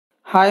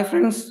Hi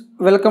friends,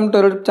 welcome to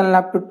our YouTube channel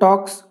Aptitude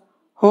Talks.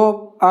 Hope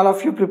all of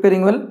you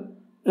preparing well.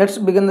 Let's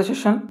begin the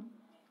session.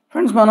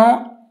 Friends, మనం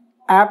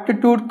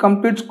Aptitude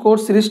Complete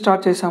Course Series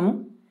start చేసాము.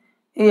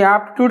 ఈ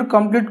Aptitude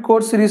Complete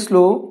Course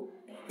Seriesలో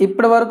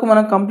ఇప్పటి వరకు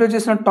మనం complete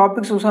చేసిన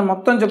topics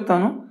మొత్తం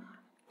చెప్తాను.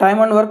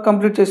 Time and work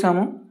complete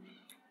చేసాము,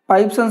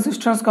 పైప్స్ అండ్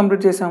సిస్టమ్స్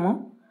కంప్లీట్ చేసాము,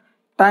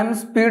 టైమ్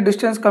స్పీడ్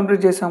డిస్టెన్స్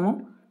కంప్లీట్ చేసాము,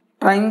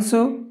 trains,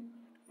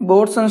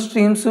 boards and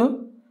streams,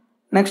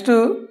 next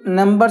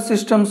number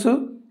systems,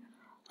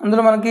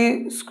 అందులో మనకి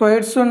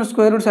స్క్వేర్స్ అండ్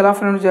స్క్వేర్ రూట్స్ ఎలా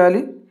ఫైండ్ అవుట్ చేయాలి,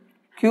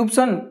 క్యూబ్స్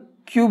అండ్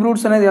క్యూబ్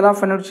రూట్స్ అనేది ఎలా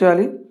ఫైండ్ అవుట్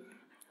చేయాలి,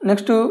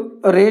 నెక్స్ట్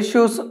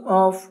రేషియోస్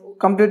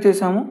కంప్లీట్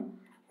చేసాము,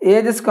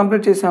 ఏజెస్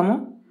కంప్లీట్ చేసాము,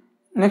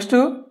 నెక్స్ట్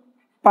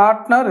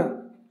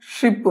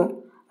పార్ట్నర్షిప్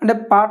అంటే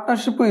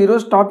పార్ట్నర్షిప్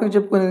ఈరోజు టాపిక్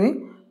చెప్పుకునేది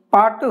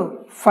పార్ట్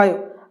 5.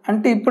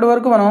 అంటే ఇప్పటి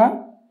వరకు మనం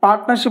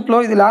పార్ట్నర్షిప్లో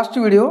ఇది లాస్ట్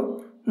వీడియో,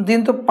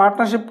 దీంతో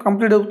పార్ట్నర్షిప్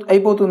కంప్లీట్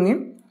అయిపోతుంది.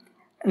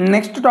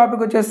 నెక్స్ట్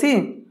టాపిక్ వచ్చేసి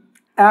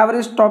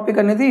యావరేజ్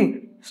టాపిక్ అనేది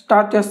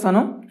స్టార్ట్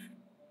చేస్తాను.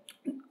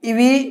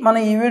 ఇవి మన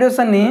ఈ వీడియోస్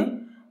అన్నీ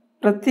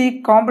ప్రతి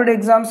కాంపిటేటివ్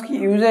ఎగ్జామ్స్కి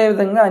యూజ్ అయ్యే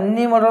విధంగా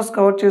అన్ని మోడల్స్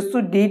కవర్ చేస్తూ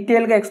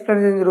డీటెయిల్గా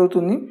ఎక్స్ప్లెయిన్ చేయడం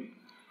జరుగుతుంది.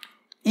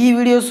 ఈ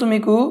వీడియోస్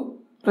మీకు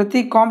ప్రతి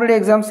కాంపిటేటివ్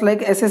ఎగ్జామ్స్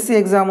లైక్ ఎస్ఎస్సి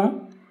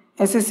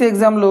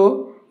ఎగ్జామ్లో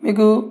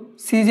మీకు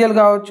CGL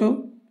కావచ్చు,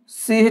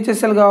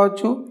 CHSL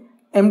కావచ్చు,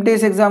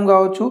 MTS ఎగ్జామ్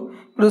కావచ్చు.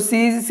 ఇప్పుడు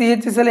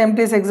CHSL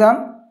MTS ఎగ్జామ్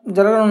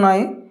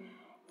జరగనున్నాయి.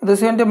 అట్ ద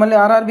సేమ్ టైం మళ్ళీ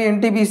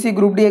RRB-NTPC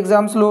గ్రూప్ D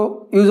ఎగ్జామ్స్లో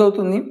యూజ్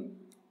అవుతుంది,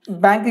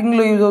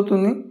 బ్యాంకింగ్లో యూజ్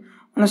అవుతుంది,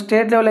 మన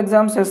state level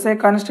exams SI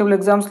constable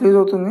ఎగ్జామ్స్లో యూజ్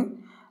అవుతుంది.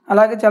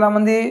 అలాగే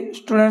చాలామంది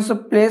స్టూడెంట్స్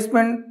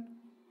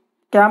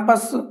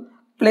క్యాంపస్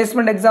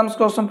ప్లేస్మెంట్ ఎగ్జామ్స్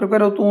కోసం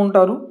ప్రిపేర్ అవుతూ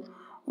ఉంటారు.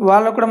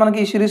 వాళ్ళకు కూడా మనకి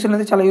ఈ సిరీస్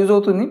అనేది చాలా యూజ్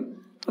అవుతుంది.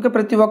 ఓకే,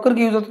 ప్రతి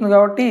ఒక్కరికి యూజ్ అవుతుంది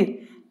కాబట్టి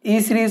ఈ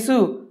సిరీస్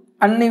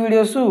అన్ని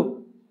వీడియోస్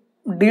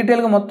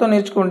డీటెయిల్గా మొత్తం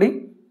నేర్చుకోండి.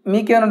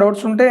 మీకేమైనా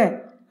డౌట్స్ ఉంటే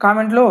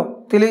కామెంట్లో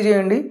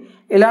తెలియజేయండి.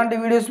 ఇలాంటి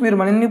వీడియోస్ మీరు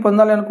మరిన్ని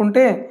పొందాలి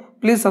అనుకుంటే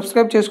ప్లీజ్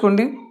సబ్స్క్రైబ్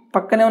చేసుకోండి,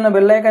 పక్కనే ఉన్న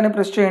బెల్ ఐకాన్ని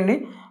ప్రెస్ చేయండి.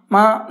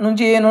 మా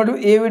నుంచి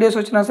ఏ వీడియోస్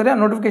వచ్చినా సరే ఆ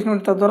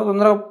నోటిఫికేషన్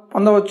తొందరగా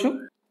పొందవచ్చు.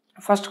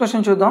 ఫస్ట్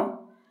క్వశ్చన్ చూద్దాం.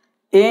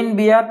 A and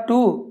B are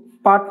two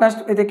partners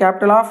with a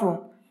capital of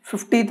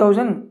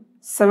 50,000,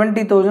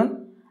 70,000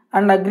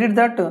 and agreed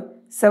that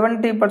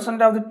 70%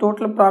 of the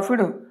total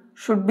profit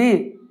should be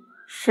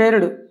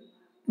shared,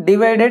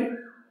 divided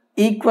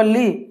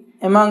equally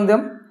among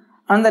them,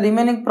 and the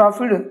remaining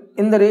profit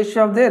in the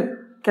ratio of their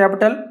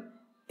capital.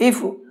 If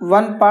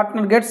one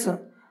partner gets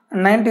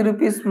 90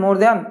 rupees more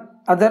than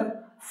other,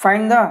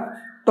 find the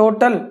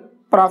total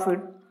profit.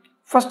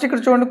 First ఇక్కడ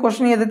చూడండి,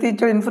 question ఏదైతే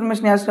ఇచ్చాడు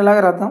information action ఎలాగ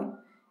రాద్దాం.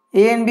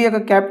 A and B యొక్క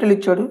capital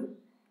ఇచ్చాడు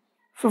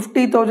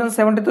 50,000,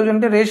 70,000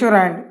 అంటే ratio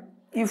రాయండి.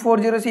 ఈ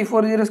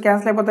 4 zeros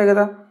క్యాన్సిల్ అయిపోతాయి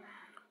కదా.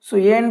 సో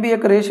A and B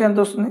యొక్క రేషియో ఎంత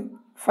వస్తుంది?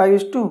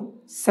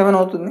 5:7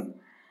 అవుతుంది.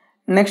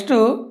 నెక్స్ట్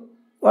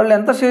వాళ్ళు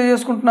ఎంత షేర్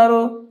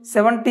చేసుకుంటున్నారు?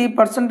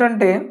 70%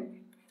 అంటే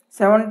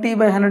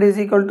 70/100 ఈజ్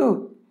ఈక్వల్ టు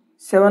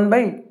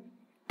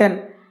 7/10.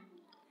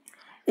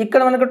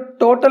 ఇక్కడ మనకు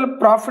టోటల్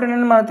ప్రాఫిట్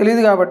అనేది మనకు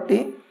తెలియదు కాబట్టి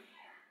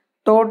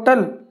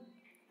టోటల్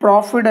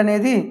ప్రాఫిట్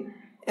అనేది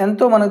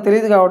ఎంతో మనకు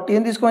తెలియదు కాబట్టి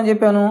ఏం తీసుకోమని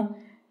చెప్పాను,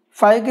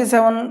 5కి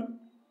 7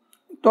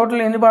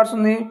 టోటల్ ఎన్ని పార్ట్స్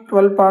ఉంది?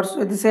 12 parts.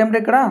 At the same day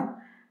ఇక్కడ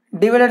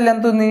డివైడెడ్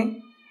ఎంత ఉంది?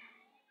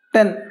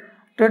 10.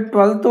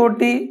 12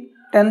 తోటి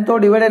 10తో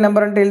డివైడెడ్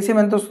నెంబర్ అంటే ఎల్సిఎం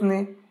ఎంత వస్తుంది?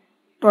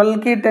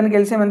 12కి 10కి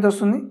ఎల్సిఎం ఎంత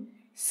వస్తుంది?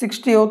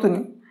 60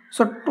 అవుతుంది.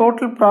 సో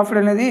టోటల్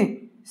ప్రాఫిట్ అనేది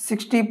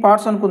 60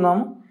 పార్ట్స్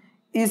అనుకుందాము.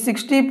 ఈ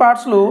 60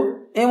 పార్ట్స్లో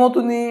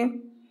ఏమవుతుంది?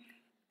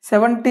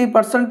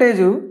 70%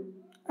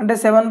 అంటే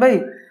 7/10.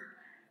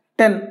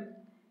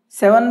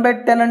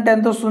 7/10 అంటే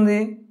ఎంత వస్తుంది?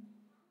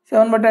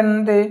 7/10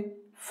 అంటే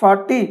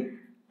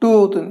 42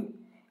 అవుతుంది.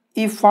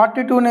 ఈ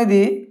 42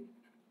 అనేది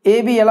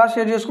AB ఎలా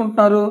షేర్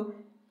చేసుకుంటున్నారు?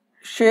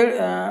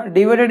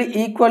 Divided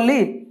equally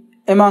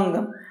among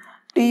dum.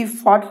 ఈ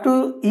 42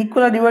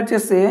 ఈక్వల్గా డివైడ్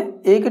చేస్తే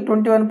Aకి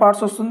 21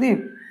 పార్ట్స్ వస్తుంది,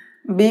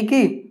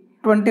 Bకి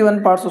 21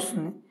 పార్ట్స్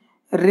వస్తుంది.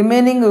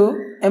 రిమైనింగ్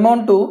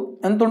అమౌంట్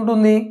ఎంత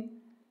ఉంటుంది?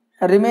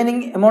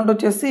 రిమైనింగ్ అమౌంట్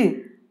వచ్చేసి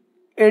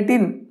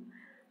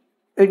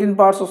 18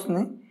 పార్ట్స్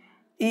వస్తుంది.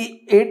 ఈ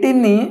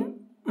 18ని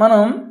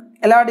మనం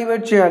ఎలా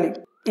డివైడ్ చేయాలి?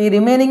 ఈ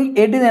రిమైనింగ్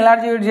 18 ఎలా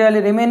డివైడ్ చేయాలి?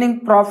 Remaining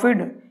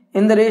profit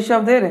in the ratio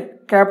of their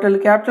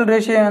capital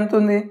ratio ఎంత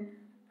ఉంది?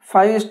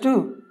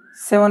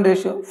 5:7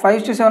 రేషియో.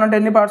 5:7 అంటే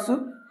ఎన్ని పార్ట్స్?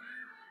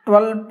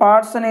 12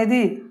 పార్ట్స్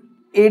అనేది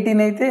 18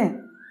 అయితే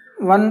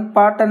 1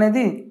 పార్ట్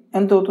అనేది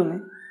ఎంత అవుతుంది?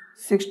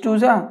 6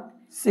 2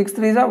 6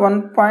 3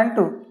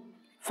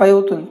 1.5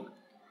 అవుతుంది.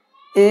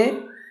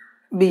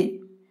 AB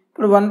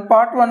ఇప్పుడు 1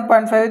 పార్ట్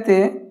 1.5 అయితే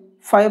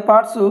 5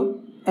 పార్ట్స్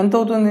ఎంత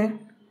అవుతుంది?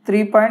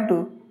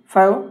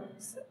 3.5.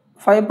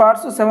 5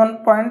 పార్ట్స్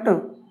 7.5.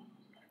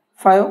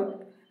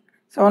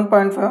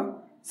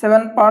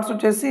 7 పార్ట్స్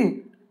వచ్చేసి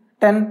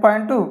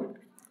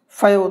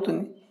 10.5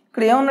 అవుతుంది.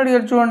 ఇక్కడ ఏమన్నాడు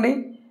ఇక్కడ చూడండి,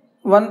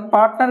 1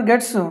 partner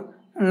gets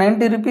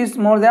 90 rupees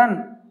more than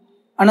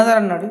another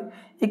అన్నాడు.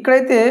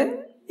 ఇక్కడైతే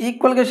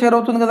ఈక్వల్గా షేర్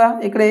అవుతుంది కదా,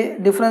 ఇక్కడ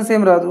డిఫరెన్స్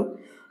ఏం రాదు.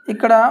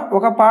 ఇక్కడ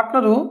ఒక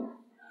పార్ట్నరు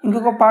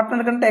ఇంకొక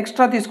పార్ట్నర్ కంటే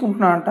ఎక్స్ట్రా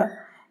తీసుకుంటున్నాడంట.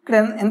 ఇక్కడ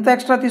ఎంత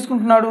ఎక్స్ట్రా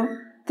తీసుకుంటున్నాడు?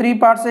 3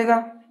 పార్ట్సేగా.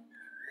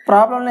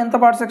 ప్రాబ్లంలో ఎంత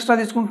పార్ట్స్ ఎక్స్ట్రా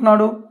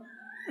తీసుకుంటున్నాడు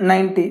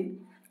 90.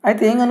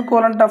 అయితే ఏం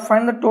కనుక్కోవాలంట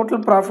ఫైండ్ ద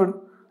టోటల్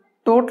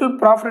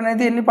ప్రాఫిట్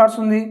అనేది ఎన్ని పార్ట్స్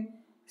ఉంది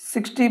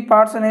 60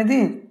 పార్ట్స్ అనేది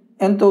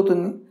ఎంత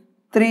అవుతుంది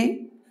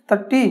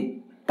 330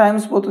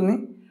 టైమ్స్ పోతుంది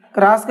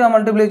క్రాస్గా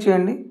మల్టిప్లై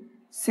చేయండి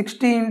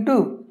 60 ×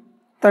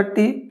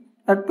 30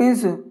 that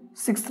means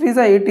 6 3s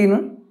are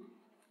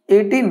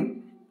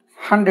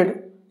 1800.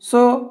 So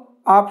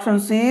option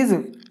C is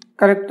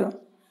correct.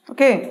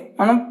 Okay,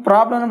 మనం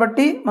ప్రాబ్లంని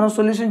బట్టి మనం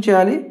సొల్యూషన్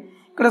చేయాలి.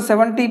 ఇక్కడ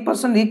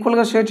 70%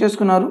 ఈక్వల్గా షేర్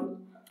చేసుకున్నారు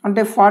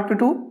అంటే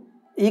 42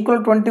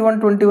 ఈక్వల్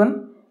 21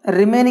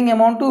 రిమైనింగ్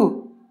అమౌంట్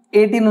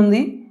 18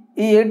 ఉంది.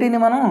 ఈ 18ని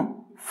మనం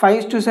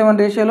 5:7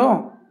 రేషియోలో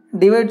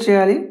డివైడ్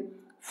చేయాలి.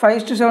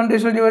 5:7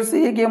 రేషియోలో డివైడ్ చేస్తే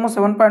ఏకి ఏమో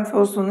 7.5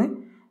 వస్తుంది,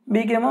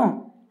 బీకి ఏమో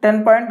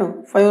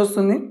 10.5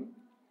 వస్తుంది.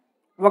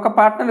 ఒక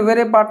పార్ట్నర్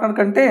వేరే పార్ట్నర్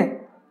కంటే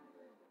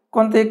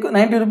కొంత ఎక్కువ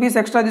 90 రూపీస్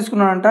ఎక్స్ట్రా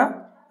తీసుకున్నాడంట.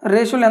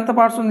 రేషియోలో ఎంత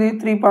పార్ట్స్ ఉంది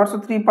 3 పార్ట్స్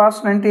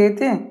 90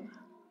 అయితే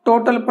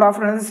టోటల్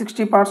ప్రాఫిట్ అనేది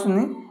 60 పార్ట్స్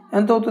ఉంది.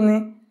 ఎంత అవుతుంది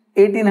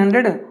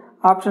 1800.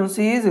 Option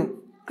C is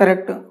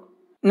correct.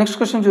 Next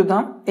question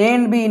చూద్దాం. ఏ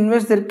and B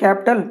invest there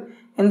capital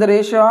in the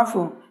ratio of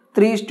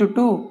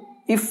 3:2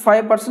 if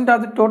 5% of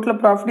the total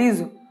profit is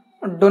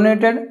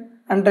donated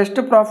and rest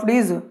profit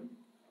is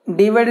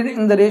divided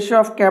in the ratio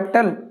of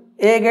capital.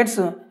 A gets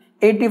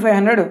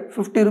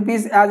 8550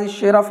 rupees as his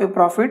share of a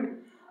profit.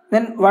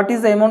 Then what is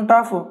the amount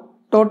of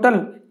total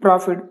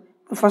profit?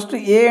 First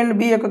A and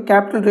B యొక్క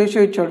capital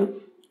ratio ఇచ్చాడు.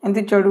 ఎంత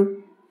ఇచ్చాడు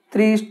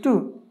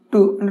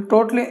 3:2 అంటే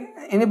total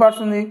ఎన్ని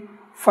parts ఉంది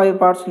 5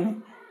 parts ఉంది.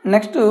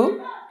 Next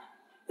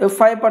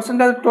 5%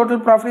 of total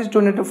profit is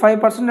donated.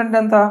 5% అంటే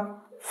ఎంత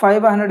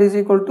 5/100 ఈజ్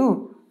ఈక్వల్ టు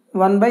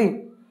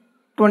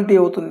 1/20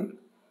 అవుతుంది.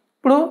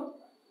 ఇప్పుడు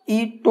ఈ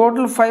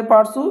టోటల్ 5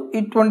 పార్ట్స్ ఈ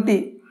 20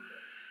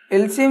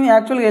 ఎల్సిఎం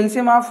యాక్చువల్గా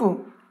ఎల్సిఎం ఆఫ్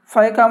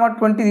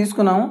 5,20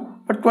 తీసుకున్నాము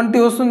బట్ 20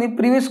 వస్తుంది.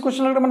 ప్రీవియస్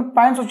క్వశ్చన్లో కూడా మనకు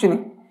పాయింట్స్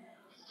వచ్చినాయి.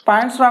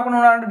 పాయింట్స్ రాకుండా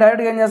ఉండాలంటే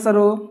డైరెక్ట్గా ఏం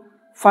చేస్తారు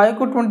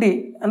 5కు 20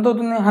 ఎంత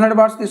అవుతుంది 100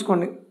 పార్ట్స్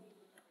తీసుకోండి.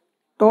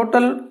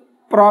 టోటల్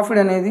ప్రాఫిట్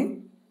అనేది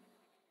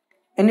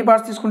ఎన్ని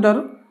పార్ట్స్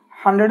తీసుకుంటారు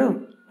 100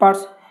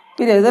 పార్ట్స్.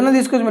 మీరు ఏదైనా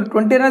తీసుకోవచ్చు, మీరు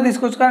 20 అయినా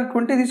తీసుకోవచ్చు, కానీ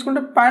 20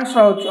 తీసుకుంటే పాయింట్స్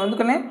రావచ్చు,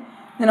 అందుకనే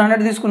నేను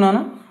 100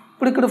 తీసుకున్నాను.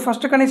 ఇప్పుడు ఇక్కడ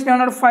ఫస్ట్ కండిషన్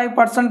ఏమన్నాడు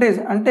 5%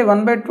 అంటే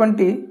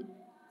 1/20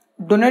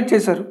 డొనేట్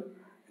చేశారు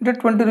అంటే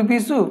 20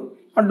 రూపీస్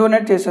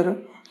డొనేట్ చేశారు.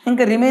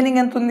 ఇంకా రిమైనింగ్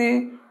ఎంత ఉంది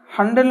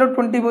 100లో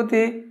 20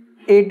 పోతే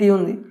 80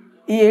 ఉంది.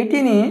 ఈ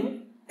 80ని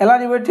ఎలా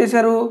డివైడ్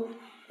చేశారు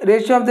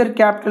రేషియో ఆఫ్ దర్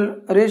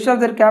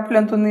క్యాపిటల్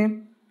ఎంత ఉంది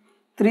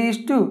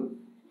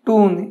 3:2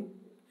 ఉంది.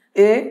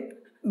 ఏ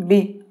బి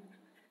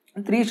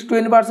 3:2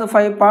 ఎన్ని పార్ట్స్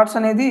 5 పార్ట్స్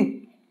అనేది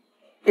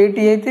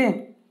 80 అయితే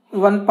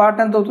 1 పార్ట్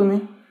ఎంత అవుతుంది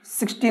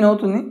 16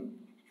 అవుతుంది.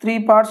 3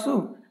 పార్ట్స్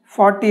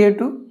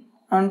 48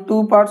 అండ్ 2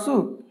 పార్ట్స్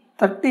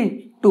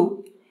 32.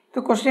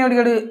 క్వశ్చన్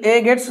అడిగాడు ఏ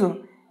గెట్స్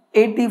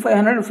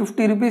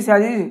 8550 రూపీస్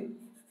అది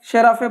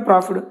share of A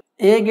profit.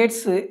 A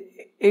gets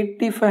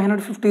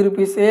 8550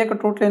 rupees. ఏ యొక్క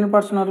టోటల్ ఎన్ని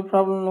పార్ట్స్ ఉన్నారు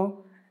ప్రాబ్లంలో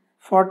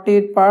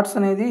 48 పార్ట్స్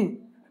అనేది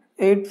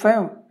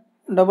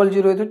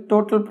 8500 అయితే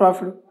total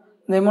profit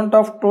the amount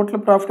of total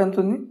profit ఎంత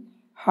ఉంది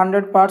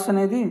 100 పార్ట్స్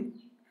అనేది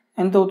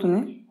ఎంత అవుతుంది.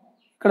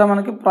 ఇక్కడ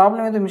మనకి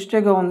ప్రాబ్లం అయితే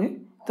మిస్టేక్గా ఉంది.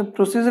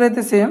 ప్రొసీజర్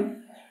అయితే సేమ్,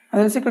 అది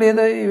తెలిసి ఇక్కడ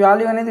ఏదో ఈ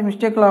వాల్యూ అనేది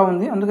మిస్టేక్లా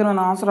ఉంది, అందుకని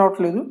మన ఆన్సర్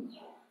రావట్లేదు.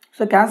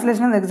 సో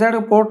క్యాన్సిలేషన్ అనేది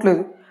ఎగ్జాక్ట్గా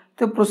పోవట్లేదు.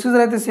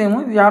 ప్రొసీజర్ అయితే సేమ్,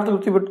 జాగ్రత్తగా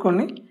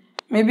గుర్తుపెట్టుకోండి.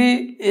 మేబీ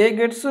ఏ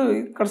గెట్స్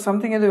ఇక్కడ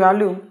సంథింగ్ ఏదో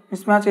వాల్యూ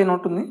మిస్ మ్యాచ్ అయిన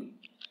ఉంటుంది.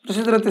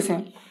 ప్రొసీజర్ అయితే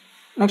సేమ్.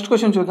 నెక్స్ట్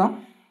క్వశ్చన్ చూద్దాం.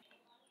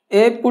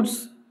 ఏ puts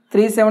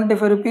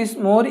 375 rupees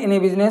more in a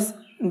business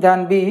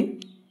than B.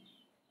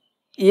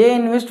 A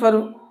invest for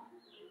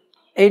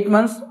 8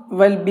 months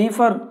while B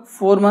for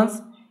 4 months.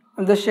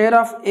 The share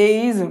of A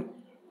is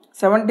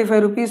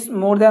 75 rupees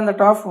more than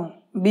that of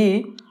B.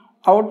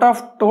 Out of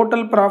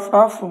total profit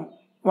of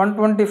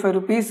 125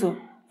 rupees,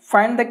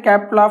 find the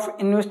capital of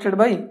invested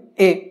by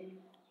A.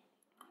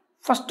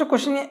 First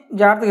question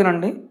జాగ్రత్తగా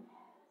రండి.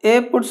 ఏ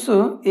puts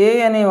a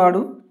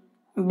అనేవాడు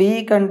B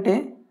కంటే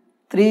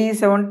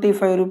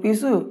 375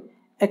 rupees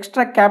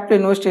extra capital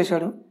invest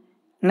చేశాడు.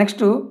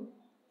 Next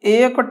ఏ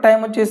యొక్క time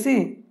వచ్చేసి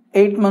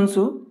 8 months,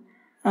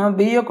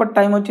 B యొక్క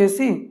time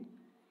వచ్చేసి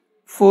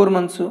 4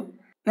 months.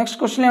 Next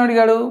question ఏమి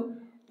అడిగాడు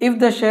if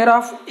the share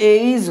of A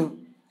is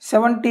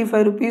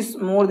 75 rupees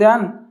more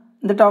than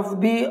that of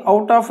be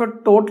out of a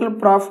total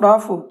profit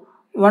of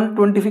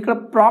 125. ఇక్కడ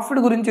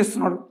profit గురించి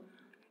ఇస్తున్నాడు.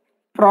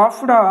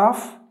 Profit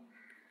of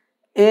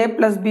A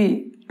plus B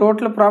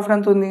total profit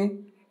ఎంత ఉంది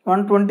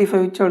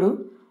 125 ఇచ్చాడు.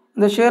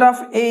 The share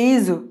of A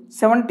is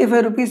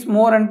 75 rupees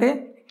more అంటే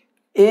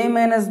ఏ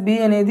minus B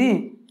అనేది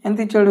ఎంత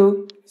ఇచ్చాడు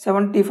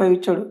 75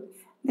 ఇచ్చాడు.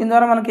 దీని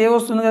ద్వారా మనకి ఏ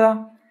వస్తుంది కదా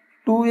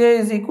 2A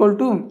ఈజ్ ఈక్వల్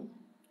టు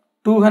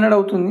 200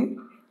 అవుతుంది.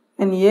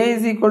 Then A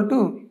is equal to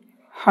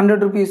 100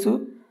 rupees.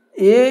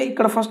 ఏ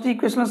ఇక్కడ ఫస్ట్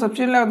ఈక్వేషన్లో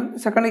సబ్స్టిట్యూట్ లేదు,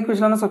 సెకండ్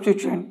ఈక్వేషన్లో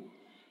సబ్స్టిట్యూట్ చేయండి.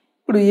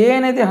 ఇప్పుడు ఏ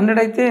అనేది 100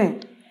 అయితే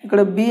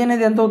ఇక్కడ బి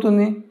అనేది ఎంత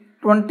అవుతుంది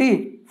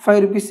 25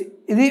 రూపీస్.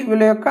 ఇది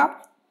వీళ్ళ యొక్క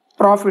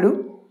ప్రాఫిట్.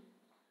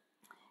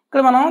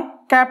 ఇక్కడ మనం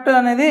క్యాపిటల్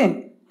అనేది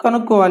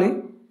కనుక్కోవాలి.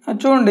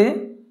 చూడండి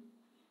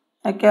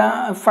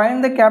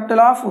find the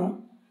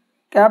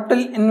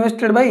capital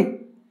invested by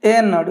ఏ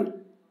అన్నాడు.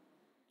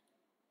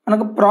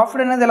 మనకు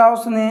ప్రాఫిట్ అనేది ఎలా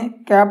వస్తుంది?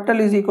 Capital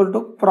is equal to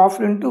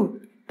profit into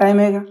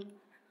టైమేగా.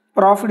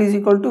 Profit is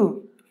equal to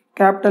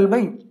capital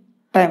by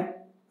time.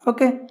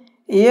 Okay,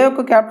 ఏ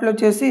యొక్క క్యాపిటల్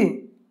వచ్చేసి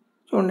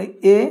చూడండి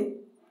ఏ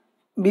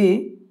బి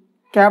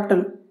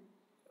క్యాపిటల్,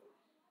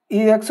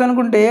 ఇది ఎక్స్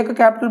అనుకుంటే ఏ యొక్క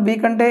క్యాపిటల్ బి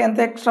కంటే ఎంత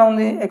ఎక్స్ట్రా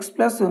ఉంది? X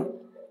plus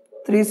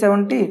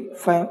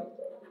 375.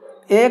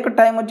 ఏ యొక్క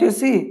టైం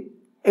వచ్చేసి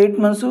 8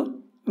 months,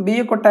 బి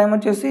యొక్క టైం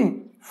వచ్చేసి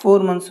 4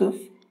 months.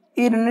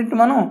 ఈ రెండింటిని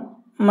మనం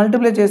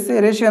మల్టిప్లై చేస్తే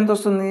రేషియో ఎంత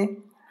వస్తుంది?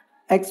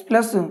 X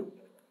plus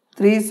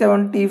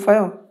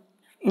 375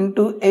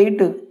 into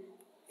 8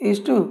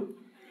 east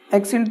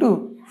X into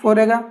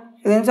 4ఏగా.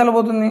 ఇదేం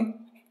చల్లబోతుంది?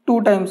 2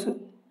 times.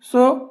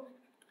 So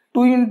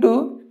 2 into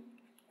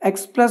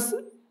X plus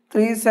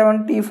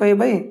 375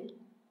 by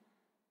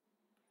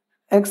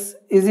X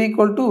is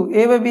equal to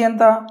A by B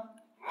ఎంత?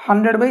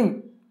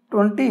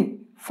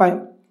 100/25.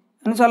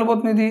 ఎన్ని సార్లు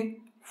పోతుంది ఇది?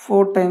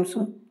 4 times.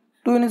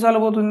 2 ఎన్ని సార్లు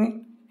పోతుంది?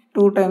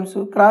 2 times.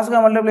 క్రాస్గా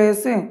మల్టిప్లై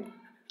చేస్తే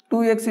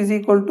 2x is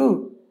equal to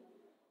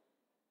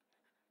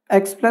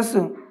X plus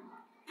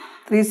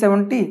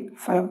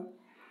 375.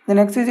 Then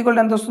X is equal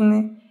to ఎంత వస్తుంది?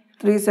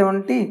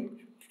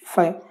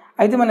 375.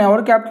 అయితే మనం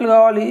ఎవరు క్యాపిటల్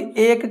కావాలి?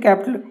 ఏ యొక్క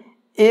క్యాపిటల్.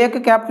 ఏ యొక్క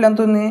క్యాపిటల్ ఎంత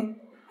ఉంది?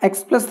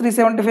 ఎక్స్ ప్లస్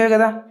 375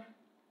 కదా.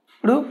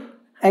 ఇప్పుడు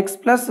X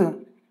plus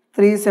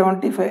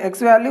 375,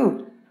 X value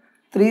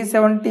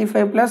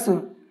 375 plus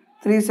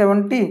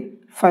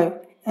 375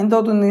 ఎంత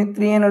అవుతుంది?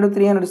 300,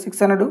 300,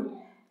 600,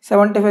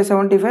 75,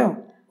 75,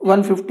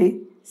 150,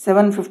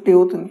 750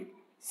 అవుతుంది.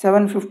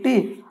 750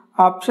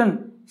 option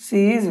C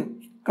is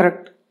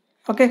correct.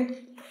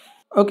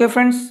 Okay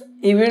friends,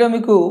 ఈ వీడియో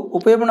మీకు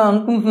ఉపయోగపడ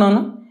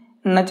అనుకుంటున్నాను.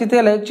 నచ్చితే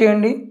లైక్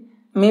చేయండి.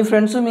 మీ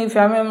ఫ్రెండ్స్, మీ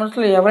ఫ్యామిలీ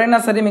మెంబర్స్లో ఎవరైనా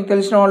సరే మీకు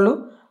తెలిసిన వాళ్ళు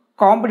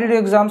కాంపిటేటివ్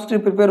ఎగ్జామ్స్కి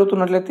ప్రిపేర్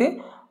అవుతున్నట్లయితే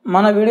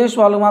మన వీడియోస్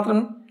వాళ్ళకి మాత్రం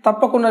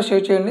తప్పకుండా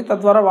షేర్ చేయండి.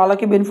 తద్వారా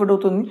వాళ్ళకి బెనిఫిట్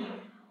అవుతుంది.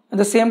 అట్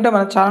ద సేమ్ టైం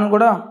మన ఛానల్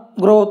కూడా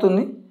గ్రో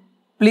అవుతుంది.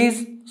 Please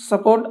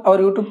support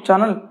our YouTube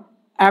channel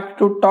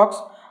aptitude talks.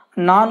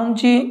 నా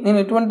నుంచి నేను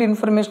ఎటువంటి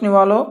ఇన్ఫర్మేషన్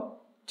ఇవ్వాలో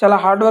చాలా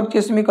హార్డ్ వర్క్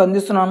చేసి మీకు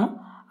అందిస్తున్నాను.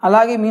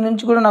 అలాగే మీ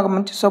నుంచి కూడా నాకు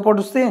మంచి సపోర్ట్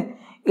వస్తే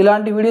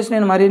ఇలాంటి వీడియోస్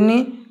నేను మరిన్ని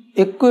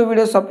ఎక్కువ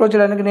వీడియోస్ అప్లోడ్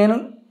చేయడానికి నేను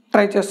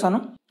ట్రై చేస్తాను.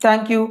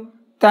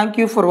 Thank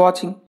you for watching.